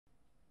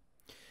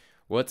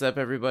What's up,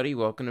 everybody?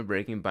 Welcome to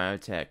Breaking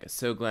Biotech.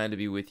 So glad to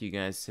be with you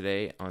guys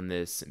today on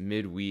this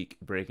midweek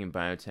Breaking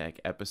Biotech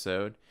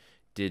episode.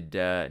 Did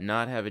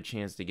not have a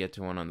chance to get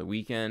to one on the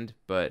weekend,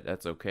 but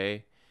that's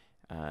okay.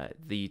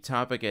 The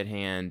topic at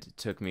hand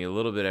took me a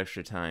little bit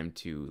extra time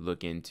to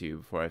look into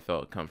before I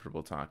felt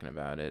comfortable talking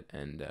about it,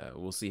 and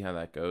we'll see how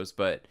that goes.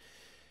 But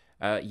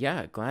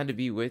yeah, glad to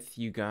be with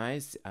you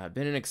guys.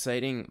 Been an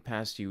exciting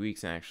past few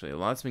weeks, actually. A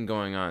lot's been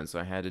going on, so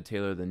I had to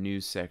tailor the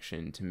news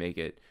section to make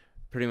it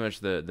pretty much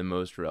the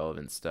most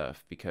relevant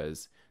stuff,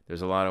 because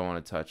there's a lot I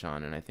want to touch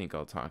on, and I think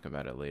I'll talk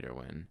about it later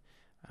when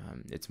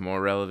it's more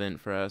relevant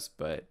for us.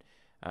 But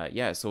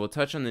yeah, so we'll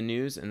touch on the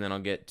news, and then I'll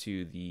get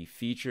to the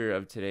feature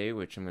of today,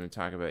 which I'm going to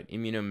talk about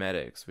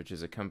Immunomedics, which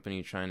is a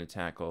company trying to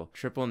tackle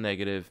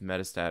triple-negative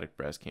metastatic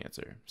breast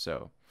cancer.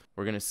 So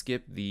we're going to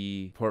skip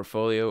the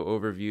portfolio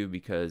overview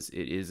because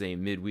it is a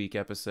midweek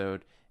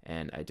episode,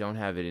 and I don't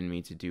have it in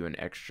me to do an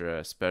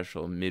extra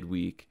special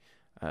midweek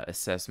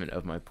assessment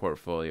of my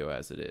portfolio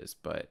as it is.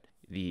 But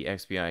the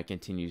XBI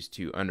continues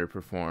to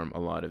underperform a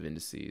lot of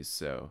indices,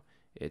 so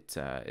it's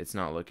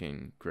not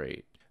looking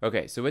great.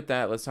 Okay, so with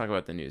that, let's talk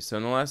about the news. So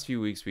in the last few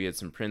weeks, we had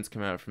some prints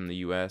come out from the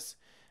US.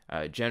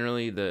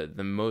 Generally,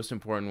 the most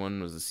important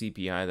one was the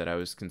CPI that I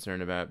was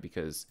concerned about,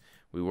 because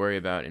we worry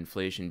about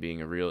inflation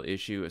being a real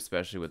issue,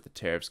 especially with the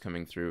tariffs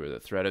coming through, or the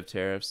threat of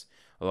tariffs.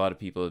 A lot of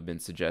people have been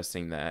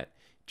suggesting that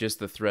just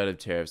the threat of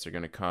tariffs are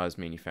going to cause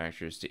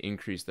manufacturers to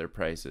increase their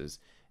prices,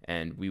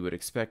 and we would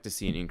expect to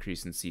see an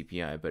increase in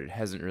CPI, but it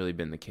hasn't really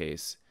been the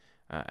case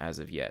as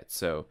of yet.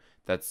 So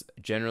that's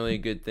generally a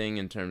good thing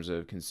in terms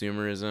of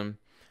consumerism.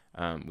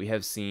 We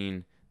have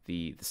seen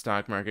the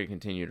stock market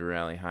continue to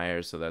rally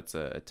higher, so that's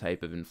a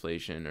type of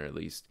inflation, or at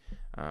least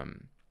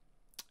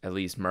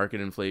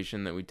market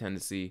inflation that we tend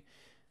to see.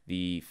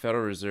 The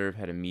Federal Reserve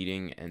had a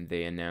meeting, and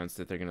they announced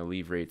that they're going to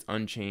leave rates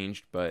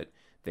unchanged, but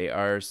they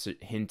are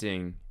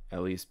hinting,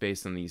 at least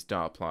based on these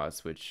dot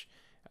plots, which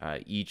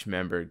each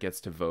member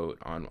gets to vote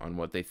on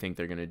what they think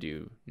they're going to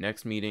do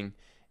next meeting,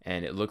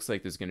 and it looks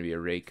like there's going to be a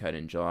rate cut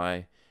in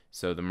July.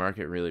 So the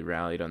market really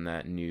rallied on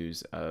that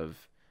news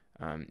of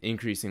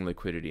increasing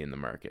liquidity in the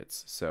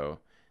markets. So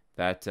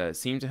that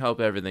seemed to help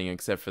everything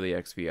except for the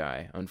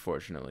XBI,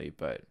 unfortunately,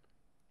 but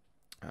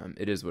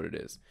it is what it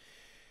is.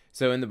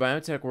 So in the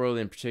biotech world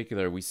in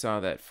particular, we saw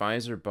that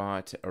Pfizer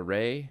bought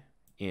Array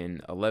in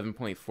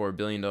 $11.4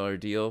 billion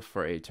deal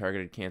for a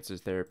targeted cancer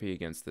therapy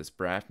against this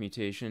BRAF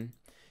mutation,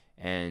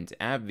 and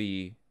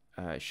AbbVie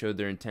showed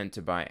their intent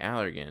to buy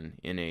Allergan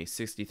in a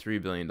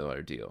 $63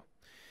 billion deal.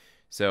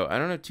 So I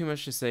don't have too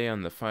much to say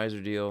on the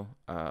Pfizer deal.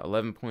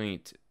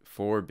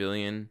 $11.4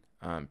 billion,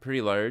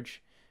 pretty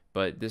large,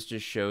 but this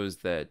just shows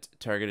that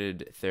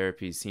targeted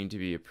therapies seem to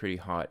be a pretty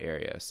hot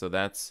area. So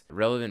that's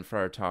relevant for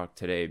our talk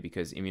today,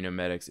 because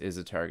Immunomedics is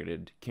a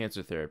targeted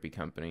cancer therapy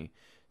company.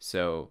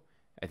 So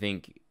I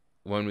think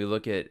when we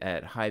look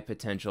at high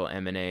potential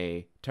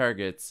M&A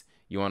targets,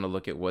 you want to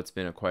look at what's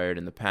been acquired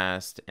in the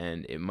past,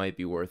 and it might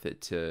be worth it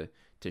to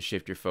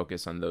shift your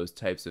focus on those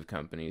types of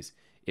companies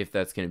if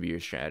that's going to be your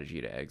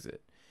strategy to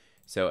exit.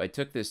 So I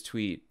took this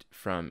tweet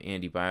from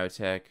Andy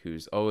Biotech,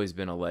 who's always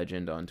been a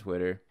legend on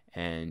Twitter,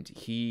 and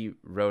he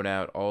wrote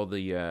out all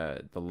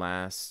the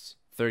last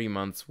 30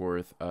 months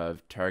worth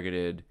of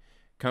targeted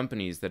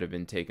companies that have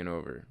been taken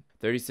over.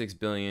 $36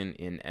 billion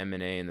in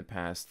M&A in the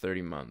past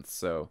 30 months.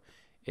 So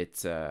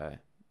it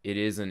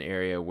is an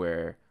area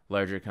where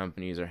larger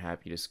companies are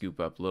happy to scoop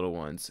up little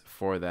ones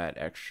for that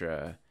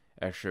extra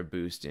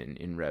boost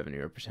in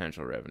revenue, or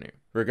potential revenue.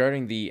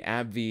 Regarding the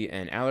AbbVie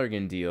and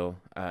Allergan deal,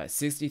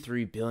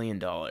 $63 billion.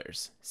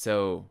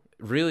 So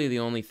really the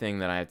only thing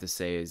that I have to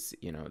say is,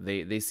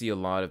 they see a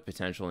lot of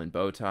potential in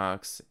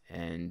Botox,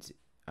 and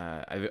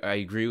I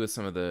agree with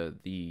some of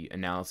the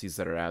analyses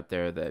that are out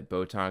there that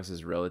Botox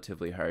is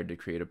relatively hard to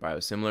create a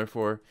biosimilar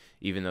for,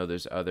 even though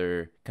there's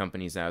other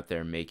companies out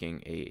there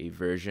making a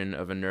version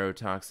of a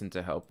neurotoxin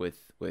to help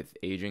with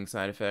aging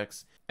side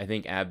effects. I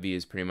think AbbVie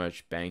is pretty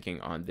much banking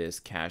on this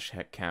cash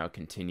cow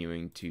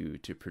continuing to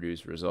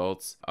produce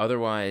results.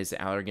 Otherwise,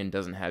 Allergan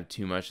doesn't have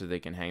too much that they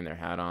can hang their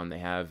hat on. They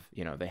have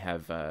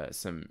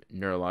some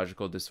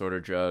neurological disorder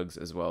drugs,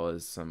 as well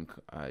as some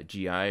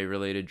GI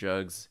related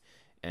drugs,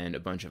 and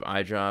a bunch of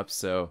eye drops.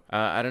 So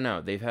I don't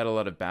know. They've had a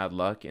lot of bad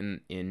luck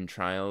in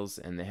trials,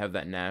 and they have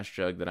that NASH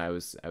drug that I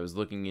was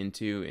looking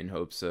into in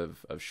hopes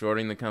of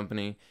shorting the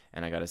company.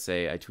 And I gotta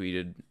say, I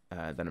tweeted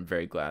that I'm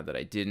very glad that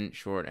I didn't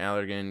short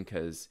Allergan,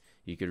 because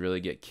you could really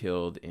get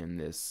killed in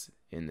this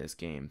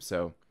game.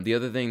 So the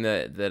other thing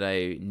that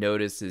I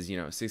noticed is,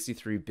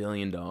 $63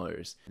 billion.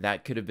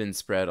 That could have been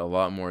spread a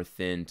lot more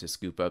thin to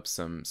scoop up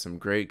some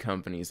great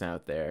companies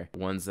out there,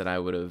 ones that I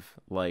would have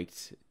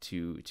liked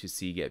to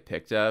see get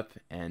picked up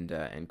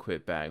and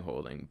quit bag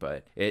holding.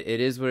 But it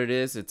is what it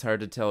is. It's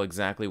hard to tell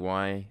exactly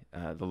why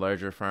the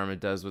larger pharma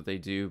does what they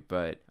do,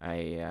 but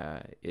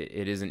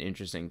it is an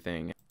interesting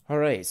thing. All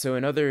right, so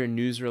in other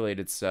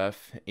news-related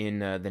stuff, in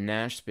the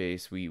NASH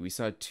space, we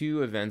saw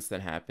two events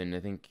that happened, I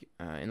think,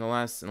 in the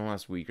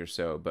last week or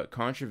so. But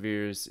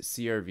Contravere's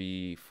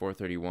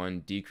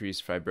CRV-431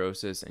 decreased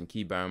fibrosis and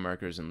key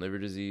biomarkers in liver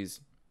disease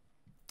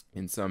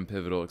in some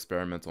pivotal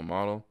experimental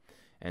model,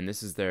 and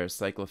this is their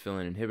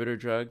cyclophilin inhibitor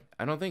drug.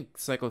 I don't think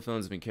cyclophilin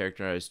has been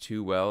characterized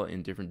too well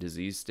in different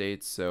disease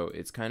states, so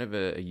it's kind of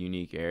a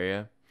unique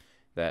area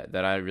that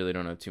I really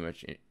don't have too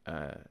much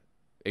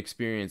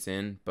experience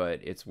in, but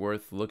it's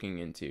worth looking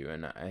into.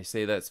 And I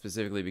say that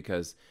specifically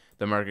because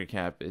the market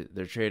cap,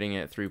 they're trading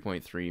at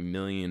 $3.3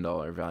 million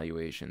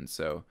valuation.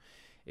 So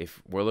if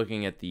we're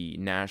looking at the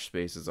NASH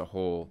space as a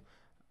whole,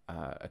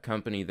 a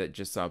company that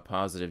just saw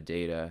positive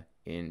data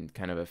in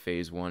kind of a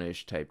phase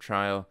 1-ish type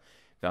trial,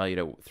 valued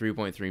at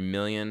 $3.3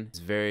 million, it's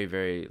very,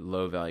 very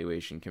low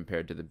valuation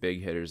compared to the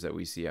big hitters that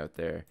we see out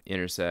there.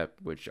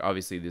 Intercept, which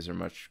obviously these are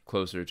much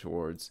closer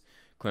towards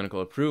clinical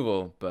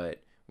approval,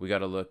 but we got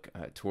to look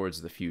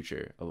towards the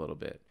future a little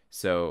bit.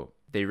 So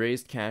they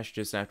raised cash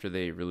just after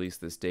they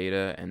released this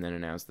data and then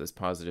announced this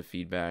positive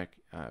feedback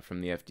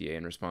from the FDA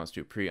in response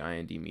to a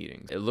pre-IND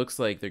meeting. It looks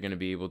like they're going to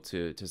be able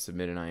to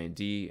submit an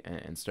IND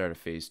and start a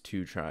phase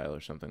 2 trial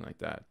or something like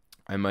that.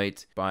 I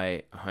might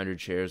buy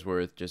 100 shares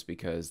worth just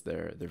because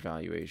their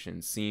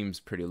valuation seems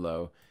pretty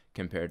low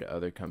compared to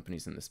other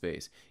companies in the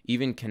space.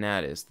 Even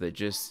Canatis, that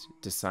just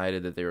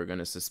decided that they were going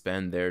to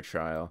suspend their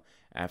trial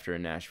after a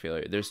NASH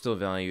failure, they're still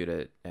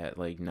valued at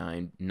like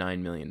 $9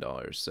 million.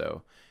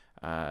 So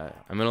I'm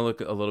going to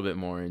look a little bit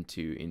more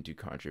into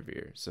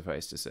Contravere,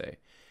 suffice to say.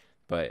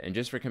 And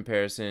just for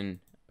comparison,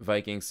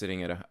 Viking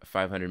sitting at a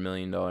 $500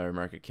 million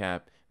market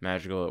cap,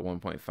 Madrigal at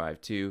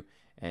 1.52,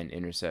 and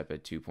Intercept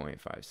at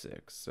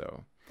 2.56.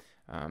 So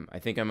I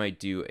think I might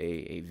do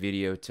a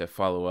video to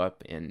follow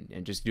up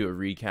and just do a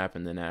recap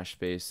in the NASH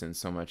space, since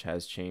so much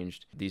has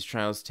changed. These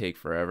trials take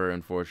forever,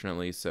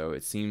 unfortunately, so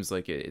it seems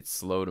like it's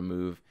slow to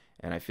move,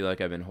 and I feel like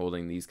I've been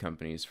holding these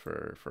companies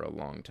for a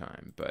long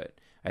time, but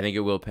I think it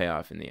will pay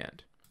off in the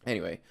end.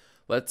 Anyway,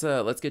 let's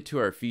get to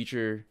our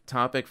feature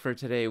topic for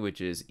today, which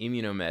is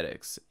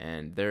Immunomedics,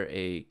 and they're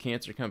a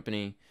cancer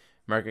company,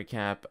 market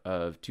cap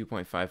of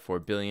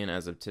 $2.54 billion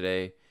as of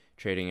today,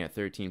 trading at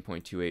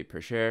 13.28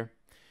 per share.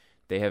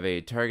 They have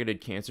a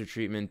targeted cancer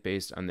treatment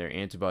based on their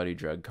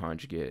antibody-drug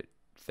conjugate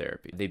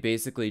therapy. They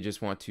basically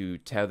just want to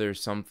tether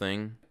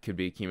something, could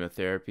be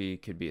chemotherapy,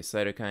 could be a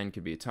cytokine,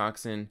 could be a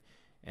toxin,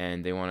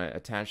 and they want to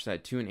attach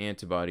that to an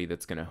antibody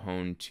that's going to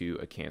hone to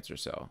a cancer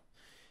cell.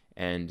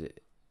 And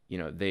you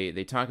know,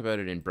 they talk about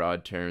it in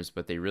broad terms,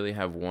 but they really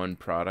have one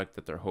product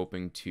that they're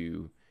hoping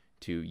to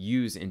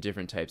use in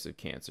different types of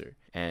cancer.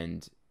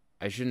 And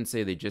I shouldn't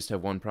say they just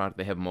have one product,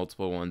 they have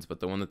multiple ones,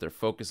 but the one that they're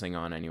focusing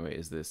on anyway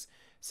is this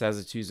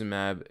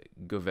sacituzumab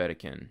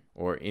govitecan,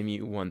 or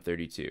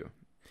IMMU-132.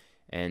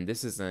 And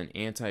this is an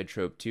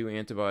anti-TROP2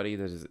 antibody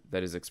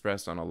that is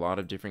expressed on a lot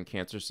of different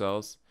cancer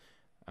cells.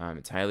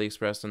 It's highly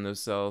expressed on those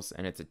cells,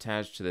 and it's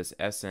attached to this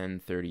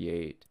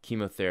SN38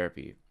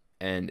 chemotherapy.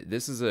 And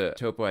this is a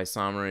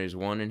topoisomerase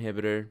 1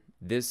 inhibitor.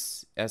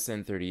 This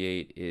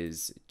SN38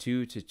 is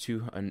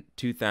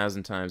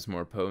 2,000 times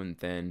more potent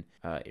than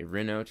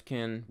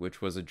irinotecan,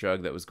 which was a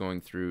drug that was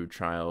going through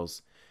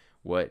trials.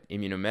 What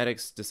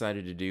Immunomedics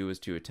decided to do was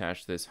to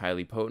attach this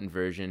highly potent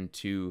version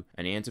to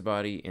an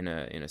antibody in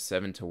a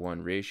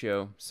 7-to-1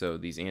 ratio. So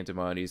these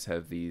antibodies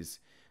have these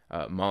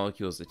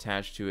molecules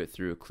attached to it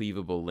through a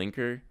cleavable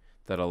linker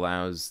that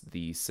allows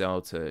the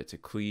cell to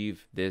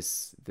cleave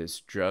this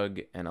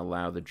drug and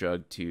allow the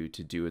drug to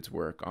do its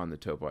work on the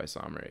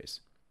topoisomerase.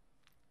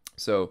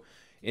 So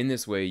in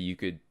this way, you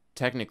could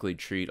technically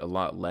treat a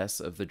lot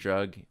less of the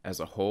drug as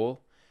a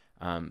whole,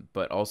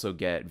 but also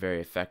get very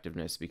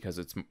effectiveness because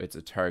it's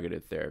a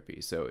targeted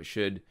therapy. So it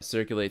should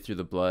circulate through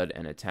the blood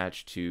and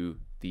attach to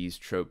these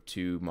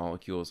TROP2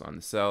 molecules on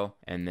the cell,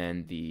 and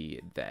then the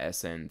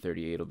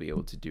SN38 will be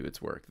able to do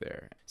its work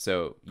there.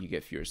 So you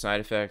get fewer side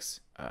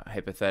effects,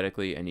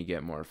 hypothetically, and you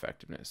get more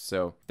effectiveness.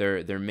 So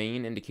their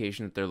main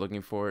indication that they're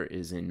looking for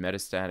is in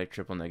metastatic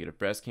triple-negative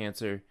breast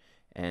cancer,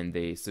 and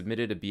they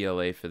submitted a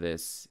BLA for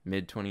this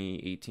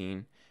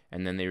mid-2018,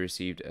 and then they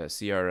received a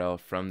CRL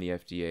from the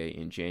FDA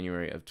in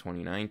January of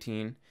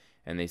 2019,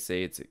 and they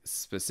say it's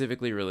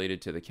specifically related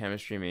to the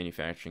chemistry,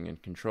 manufacturing,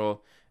 and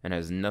control, and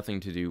has nothing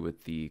to do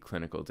with the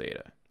clinical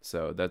data.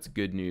 So that's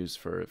good news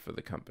for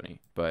the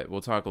company, but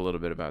we'll talk a little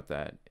bit about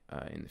that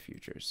in the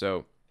future.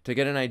 So to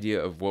get an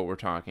idea of what we're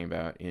talking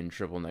about in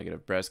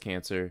triple-negative breast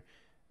cancer,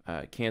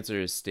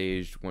 cancer is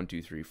staged 1,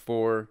 2, 3,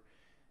 4.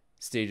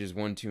 Stages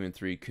 1, 2, and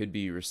 3 could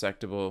be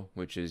resectable,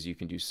 which is you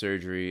can do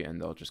surgery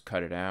and they'll just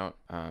cut it out.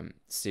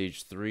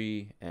 Stage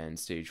 3 and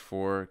stage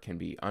 4 can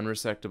be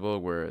unresectable,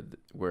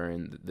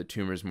 wherein the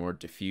tumor is more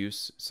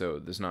diffuse, so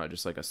there's not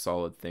just like a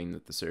solid thing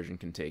that the surgeon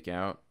can take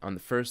out. On the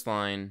first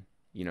line,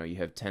 you know, you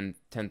have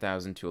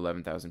 10,000 to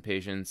 11,000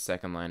 patients.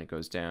 Second line, it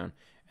goes down.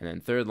 And then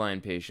third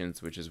line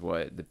patients, which is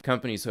what the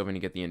company is hoping to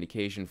get the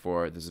indication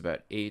for, there's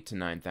about 8,000 to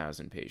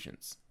 9,000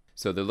 patients.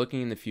 So they're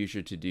looking in the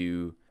future to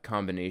do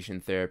combination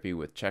therapy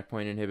with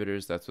checkpoint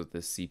inhibitors. That's what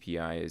this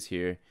CPI is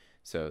here.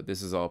 So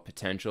this is all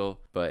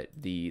potential, but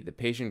the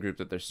patient group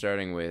that they're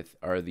starting with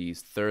are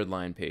these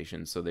third-line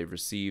patients. So they've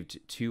received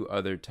 2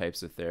 other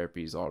types of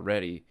therapies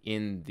already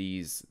in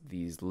these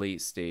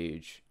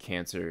late-stage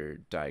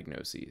cancer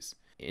diagnoses.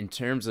 In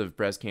terms of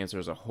breast cancer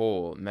as a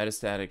whole,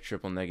 metastatic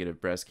triple-negative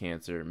breast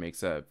cancer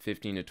makes up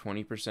 15 to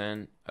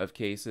 20% of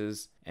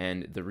cases,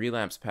 and the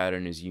relapse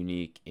pattern is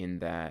unique in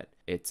that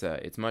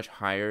it's much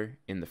higher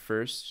in the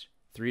first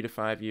 3 to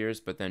 5 years,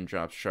 but then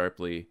drops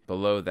sharply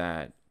below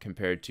that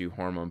compared to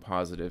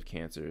hormone-positive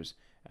cancers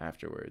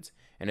afterwards.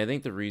 And I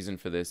think the reason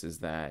for this is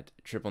that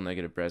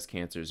triple-negative breast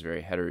cancer is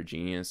very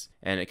heterogeneous,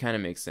 and it kind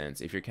of makes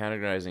sense. If you're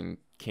categorizing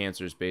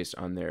cancers based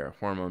on their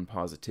hormone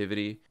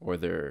positivity or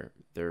their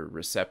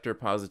receptor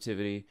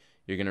positivity,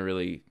 you're going to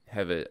really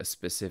have a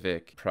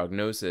specific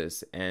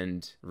prognosis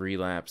and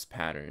relapse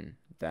pattern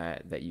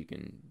that you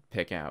can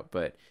pick out.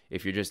 But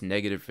if you're just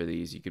negative for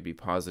these, you could be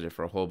positive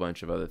for a whole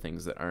bunch of other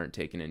things that aren't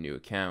taken into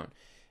account.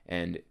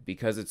 And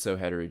because it's so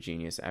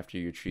heterogeneous, after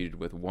you're treated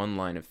with 1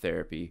 line of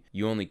therapy,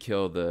 you only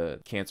kill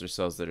the cancer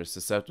cells that are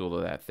susceptible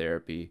to that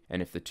therapy.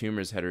 And if the tumor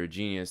is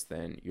heterogeneous,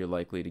 then you're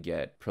likely to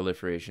get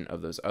proliferation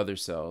of those other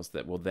cells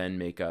that will then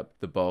make up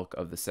the bulk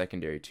of the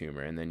secondary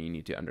tumor. And then you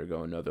need to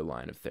undergo another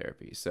line of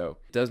therapy. So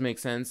it does make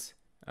sense,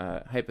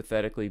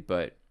 hypothetically,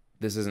 but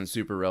this isn't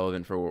super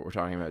relevant for what we're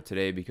talking about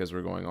today because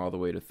we're going all the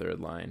way to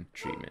 3rd-line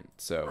treatment.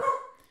 So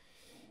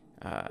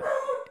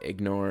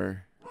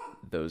ignore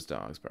those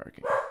dogs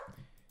barking.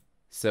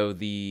 So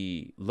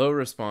the low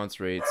response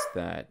rates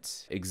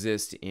that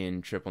exist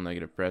in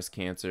triple-negative breast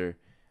cancer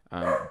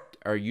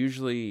are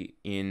usually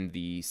in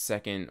the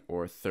 2nd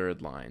or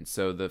 3rd line.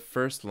 So the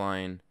 1st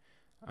line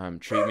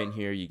treatment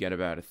here, you get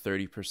about a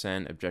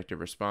 30% objective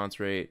response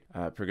rate,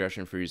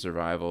 progression-free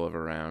survival of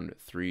around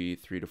 3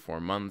 to 4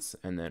 months,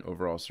 and then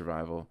overall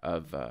survival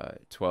of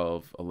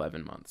 12,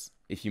 11 months.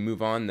 If you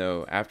move on,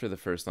 though, after the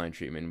 1st-line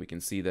treatment, we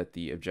can see that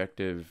the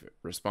objective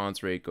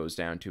response rate goes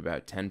down to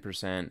about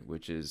 10%,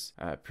 which is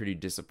pretty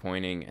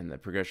disappointing, and the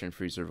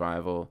progression-free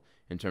survival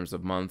in terms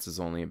of months is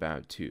only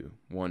about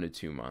 1 to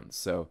 2 months.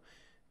 So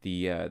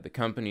the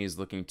company is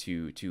looking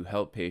to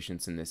help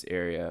patients in this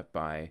area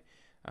by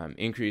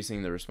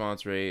increasing the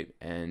response rate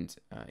and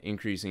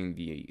increasing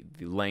the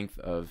length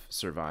of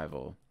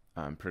survival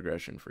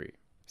progression-free.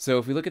 So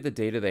if we look at the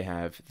data they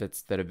have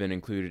that have been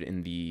included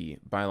in the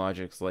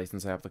biologics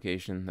license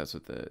application, that's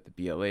what the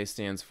BLA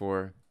stands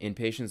for, in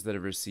patients that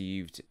have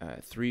received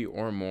 3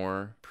 or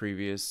more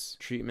previous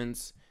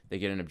treatments, they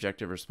get an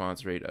objective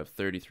response rate of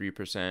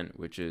 33%,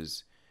 which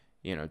is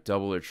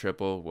double or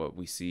triple what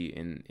we see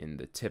in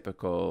the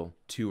typical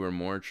 2 or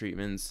more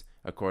treatments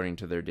according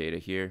to their data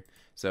here.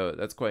 So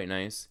that's quite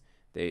nice.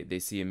 They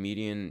see a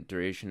median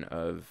duration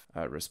of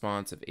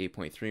response of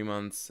 8.3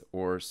 months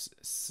or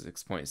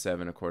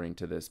 6.7 according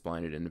to this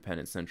blinded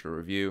independent central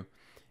review,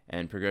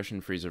 and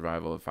progression-free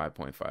survival of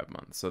 5.5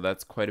 months. So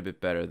that's quite a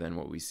bit better than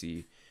what we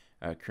see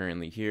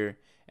currently here,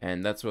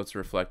 and that's what's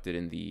reflected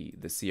in the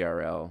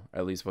CRL, or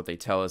at least what they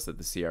tell us that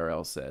the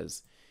CRL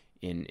says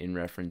in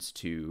reference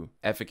to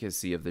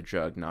efficacy of the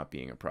drug not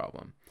being a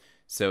problem.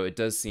 So it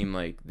does seem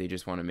like they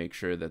just want to make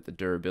sure that the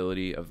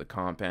durability of the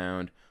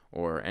compound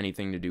or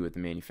anything to do with the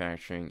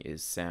manufacturing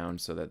is sound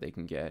so that they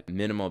can get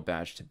minimal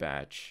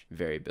batch-to-batch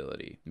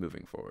variability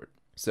moving forward.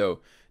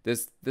 So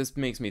this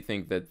makes me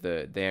think that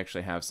they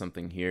actually have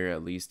something here,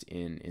 at least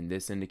in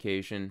this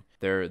indication.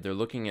 They're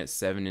looking at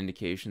 7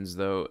 indications,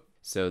 though.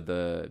 So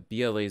the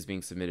BLA is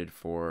being submitted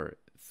for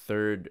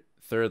third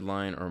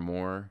line or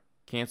more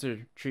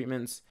cancer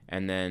treatments,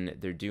 and then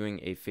they're doing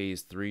a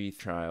phase 3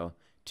 trial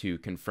to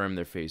confirm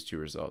their phase 2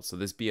 results. So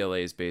this BLA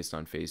is based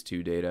on phase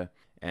 2 data,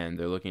 and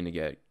they're looking to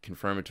get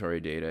confirmatory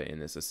data in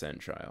this ASCEND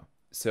trial.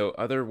 So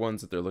other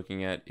ones that they're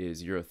looking at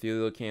is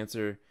urothelial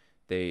cancer.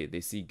 They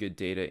see good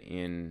data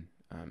in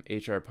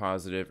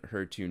HR-positive,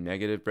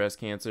 HER2-negative breast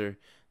cancer.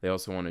 They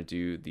also want to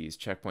do these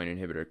checkpoint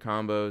inhibitor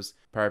combos,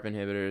 PARP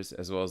inhibitors,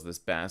 as well as this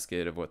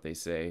basket of what they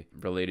say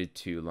related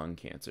to lung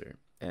cancer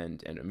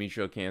and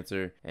endometrial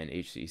cancer and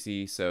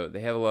HCC. So they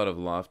have a lot of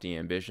lofty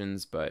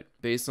ambitions, but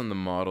based on the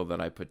model that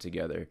I put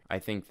together, I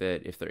think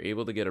that if they're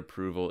able to get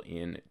approval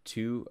in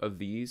 2 of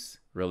these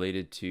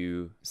related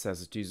to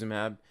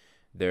sacituzumab,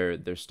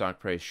 their stock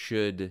price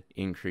should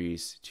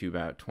increase to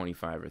about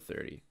 25 or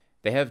 30.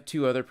 They have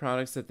 2 other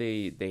products that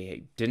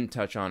they didn't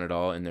touch on at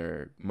all in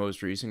their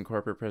most recent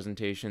corporate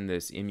presentation,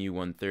 this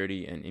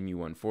IMMU-130 and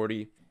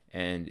IMMU-140.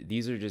 And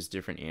these are just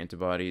different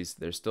antibodies.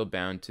 They're still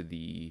bound to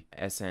the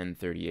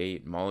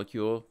SN38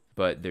 molecule,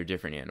 but they're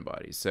different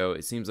antibodies. So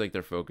it seems like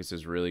their focus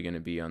is really going to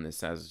be on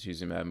this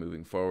sacituzumab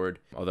moving forward.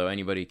 Although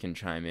anybody can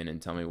chime in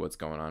and tell me what's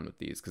going on with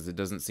these, because it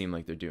doesn't seem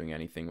like they're doing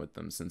anything with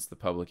them since the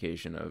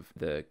publication of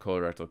the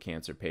colorectal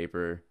cancer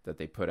paper that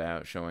they put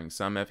out showing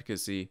some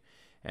efficacy.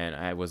 And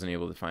I wasn't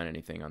able to find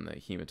anything on the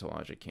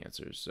hematologic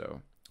cancers.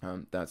 So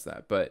That's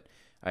that. But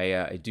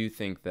I do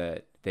think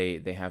that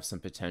they have some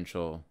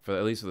potential for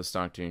at least for the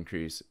stock to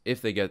increase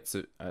if they get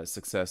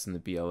success in the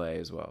BLA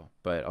as well.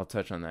 But I'll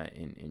touch on that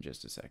in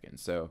just a second.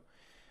 So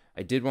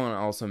I did want to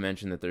also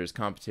mention that there's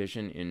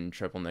competition in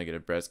triple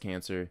negative breast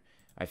cancer.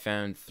 I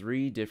found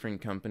 3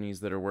 different companies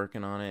that are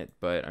working on it,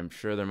 but I'm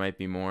sure there might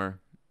be more.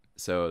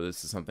 So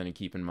this is something to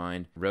keep in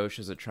mind. Roche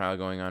has a trial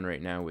going on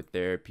right now with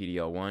their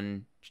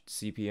PD-L1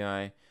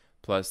 CPI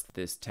plus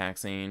this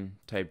taxane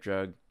type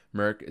drug.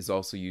 Merck is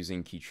also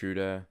using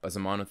Keytruda as a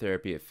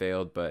monotherapy. It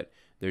failed, but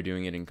they're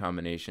doing it in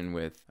combination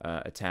with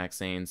a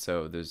taxane.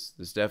 So there's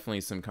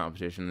definitely some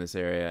competition in this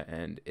area.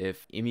 And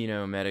if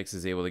Immunomedics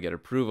is able to get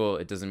approval,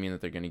 it doesn't mean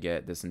that they're going to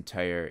get this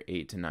entire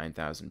 8,000 to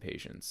 9,000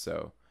 patients.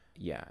 So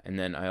yeah, and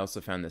then I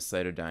also found this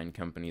Cytodyne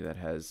company that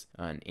has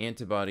an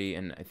antibody,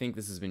 and I think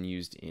this has been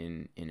used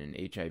in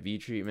an HIV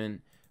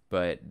treatment,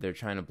 but they're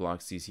trying to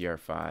block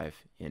CCR5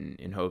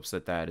 in hopes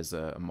that that is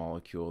a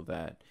molecule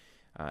that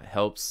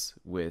helps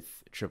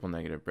with triple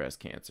negative breast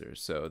cancer.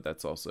 So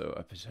that's also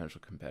a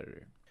potential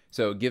competitor.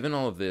 So given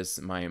all of this,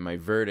 my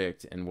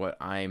verdict and what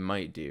I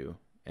might do,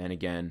 and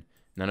again,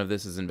 none of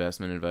this is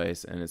investment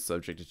advice and it's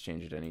subject to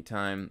change at any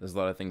time. There's a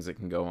lot of things that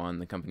can go on.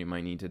 The company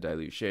might need to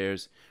dilute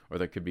shares, or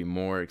there could be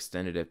more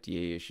extended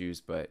FDA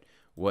issues. But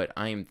what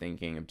I am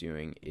thinking of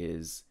doing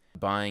is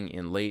buying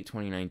in late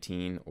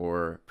 2019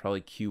 or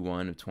probably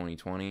Q1 of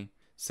 2020.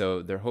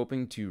 So they're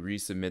hoping to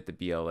resubmit the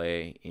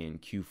BLA in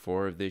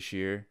Q4 of this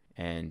year.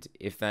 And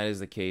if that is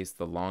the case,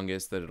 the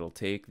longest that it'll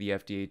take the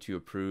FDA to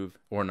approve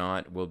or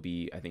not will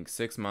be, I think,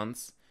 6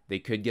 months. They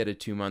could get a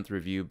 2-month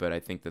review, but I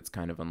think that's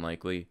kind of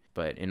unlikely.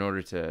 But in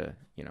order to,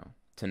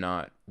 to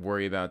not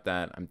worry about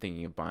that, I'm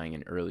thinking of buying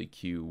in early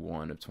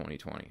Q1 of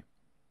 2020.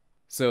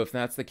 So if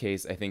that's the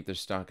case, I think their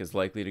stock is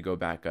likely to go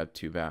back up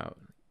to about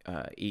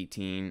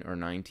 18 or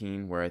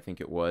 19, where I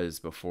think it was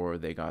before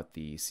they got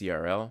the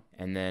CRL.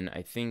 And then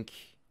I think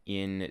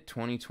in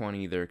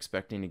 2020, they're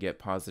expecting to get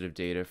positive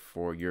data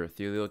for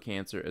urothelial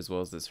cancer, as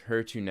well as this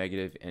HER2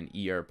 negative and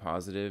ER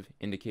positive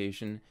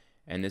indication.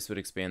 And this would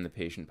expand the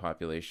patient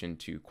population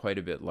to quite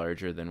a bit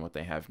larger than what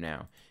they have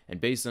now. And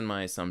based on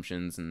my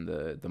assumptions and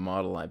the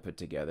model I put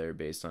together,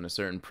 based on a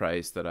certain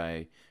price that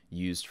I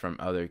used from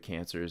other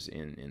cancers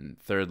in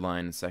 3rd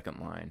line and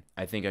 2nd line,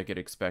 I think I could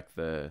expect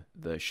the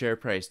share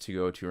price to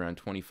go to around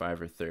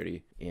 25 or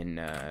 30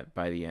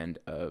 by the end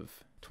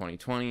of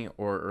 2020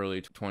 or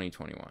early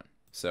 2021.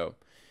 So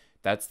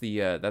that's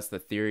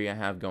the theory I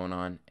have going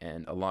on,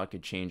 and a lot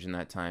could change in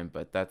that time,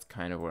 but that's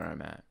kind of where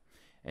I'm at.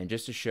 And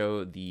just to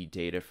show the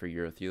data for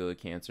urothelial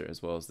cancer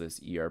as well as this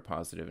ER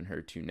positive and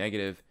HER2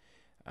 negative,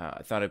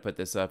 I thought I'd put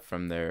this up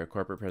from their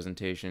corporate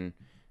presentation.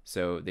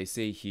 So they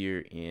say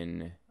here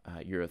in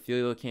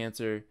urothelial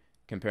cancer,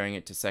 comparing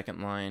it to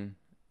 2nd line,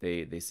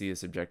 they see a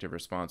subjective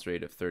response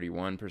rate of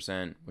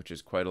 31%, which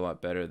is quite a lot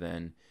better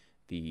than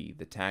the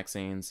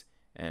taxanes,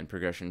 and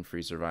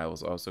progression-free survival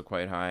is also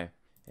quite high.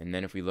 And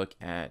then if we look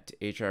at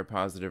HR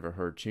positive or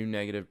HER2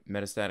 negative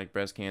metastatic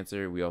breast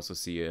cancer, we also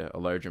see a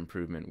large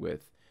improvement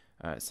with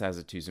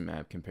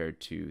sacituzumab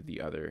compared to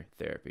the other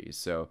therapies.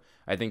 So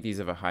I think these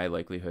have a high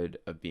likelihood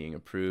of being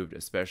approved,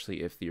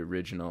 especially if the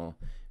original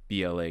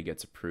BLA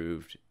gets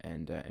approved,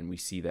 and we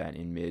see that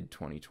in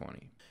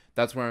mid-2020.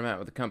 That's where I'm at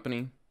with the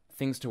company.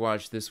 Things to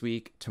watch this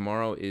week.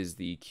 Tomorrow is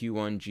the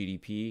Q1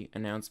 GDP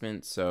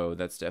announcement, so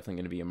that's definitely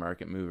going to be a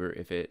market mover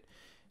if it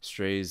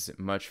strays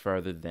much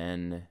farther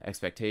than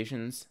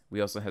expectations.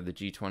 We also have the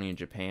G20 in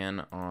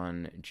Japan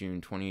on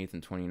June 28th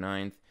and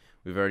 29th.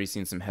 We've already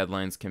seen some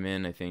headlines come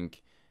in. I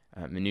think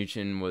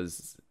Mnuchin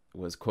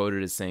was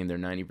quoted as saying they're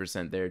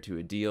 90% there to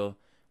a deal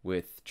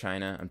with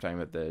China. I'm talking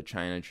about the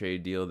China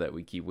trade deal that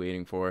we keep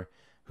waiting for.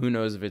 Who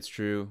knows if it's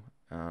true?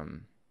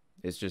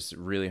 It's just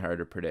really hard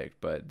to predict,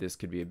 but this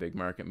could be a big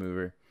market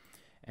mover.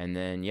 And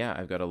then, yeah,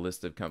 I've got a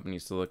list of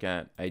companies to look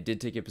at. I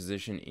did take a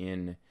position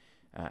in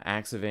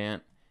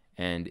Axovant,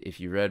 and if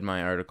you read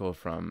my article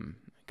from,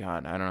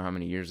 God, I don't know how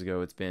many years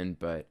ago it's been,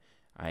 but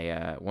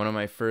one of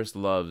my first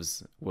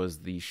loves was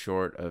the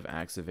short of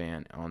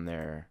Axovant on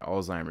their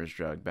Alzheimer's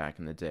drug back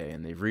in the day,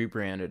 and they've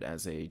rebranded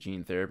as a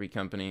gene therapy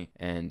company.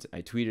 And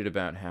I tweeted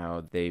about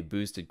how they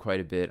boosted quite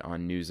a bit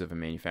on news of a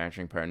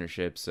manufacturing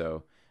partnership.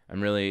 So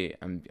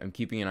I'm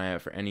keeping an eye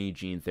out for any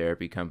gene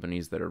therapy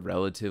companies that are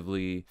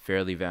relatively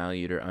fairly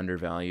valued or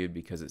undervalued,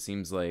 because it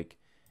seems like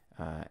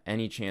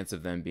any chance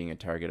of them being a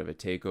target of a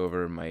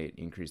takeover might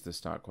increase the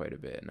stock quite a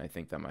bit. And I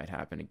think that might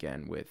happen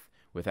again with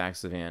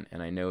Axovant,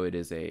 and I know it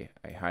is a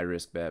high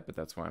risk bet, but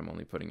that's why I'm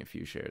only putting a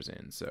few shares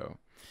in. So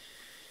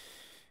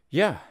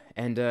yeah,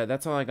 and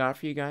that's all I got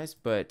for you guys,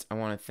 but I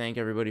want to thank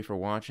everybody for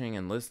watching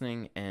and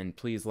listening, and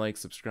please like,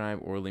 subscribe,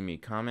 or leave me a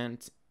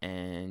comment,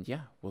 and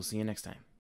yeah, we'll see you next time.